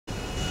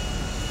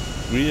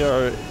We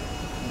are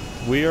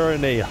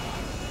in a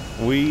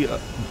we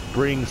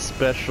bring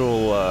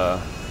special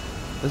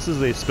this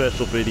is a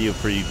special video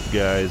for you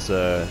guys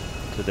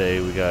today.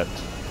 We got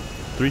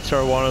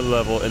 3-star wanted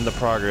level in the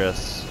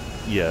progress.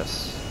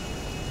 Yes.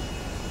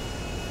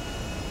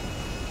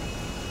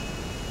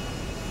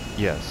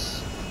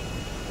 Yes.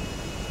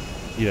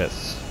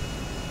 Yes.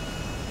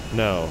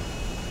 No.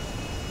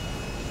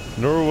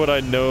 Nor would I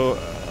know.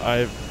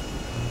 I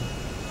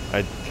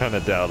kind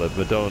of doubt it,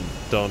 but don't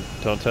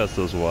test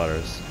those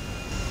waters.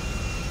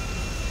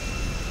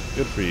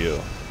 Good for you.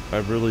 I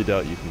really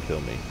doubt you can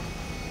kill me.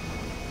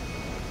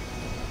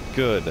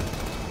 Good.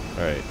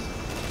 Alright.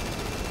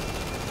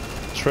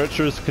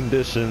 Treacherous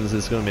conditions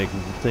is going to make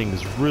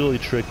things really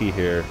tricky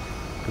here,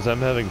 because I'm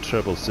having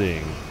trouble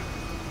seeing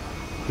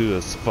through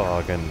this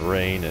fog and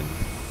rain and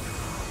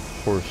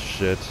horse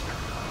shit.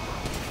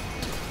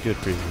 Good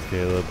for you,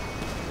 Caleb.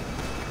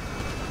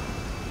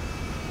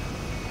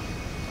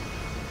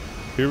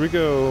 Here we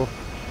go.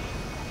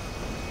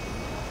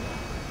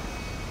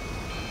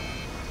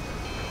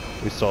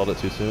 We stalled it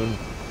too soon.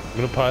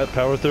 I'm gonna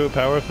power through,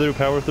 power through,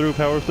 power through,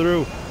 power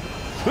through.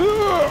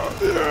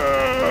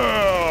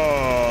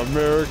 Yeah,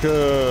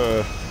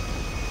 America!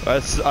 I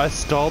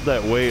stalled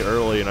that way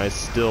early, and I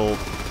still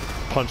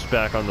punched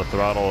back on the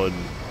throttle and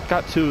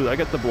got two. I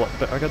got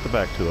the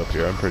back two up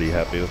here. I'm pretty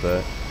happy with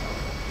that.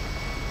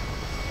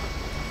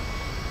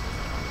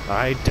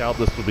 I doubt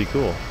this will be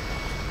cool.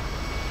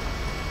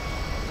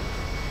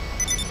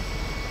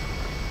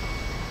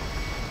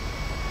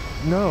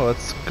 No,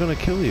 it's gonna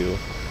kill you.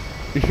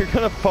 You're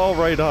gonna fall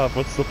right off.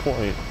 What's the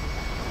point?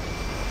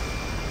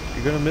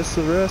 You're gonna miss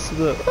the rest of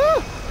the.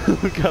 Ah!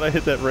 God, I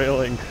hit that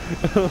railing.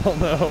 Oh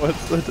no,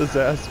 it's a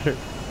disaster.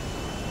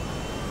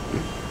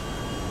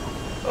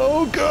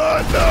 Oh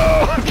God,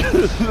 no!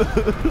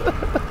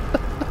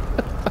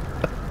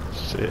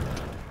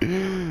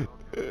 Shit.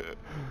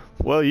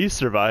 Well, you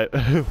survived.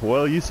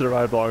 Well, you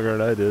survived longer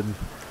than I did.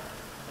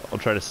 I'll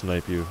try to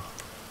snipe you.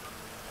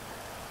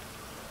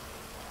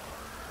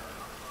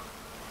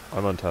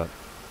 I'm on top.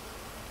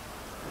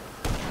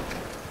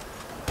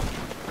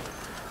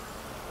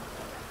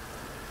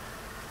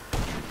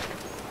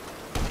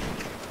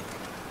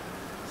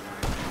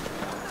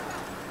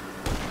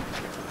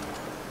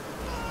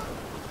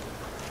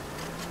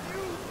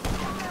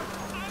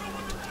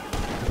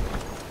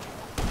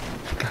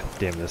 God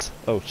damn this.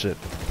 Oh shit.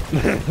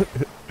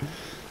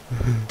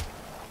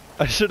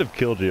 I should have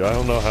killed you. I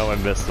don't know how I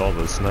missed all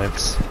those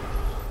snipes.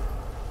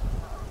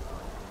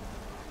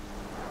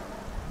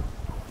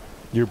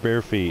 Your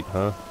bare feet,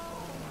 huh?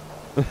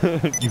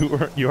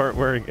 You aren't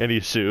wearing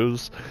any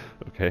shoes?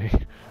 Okay.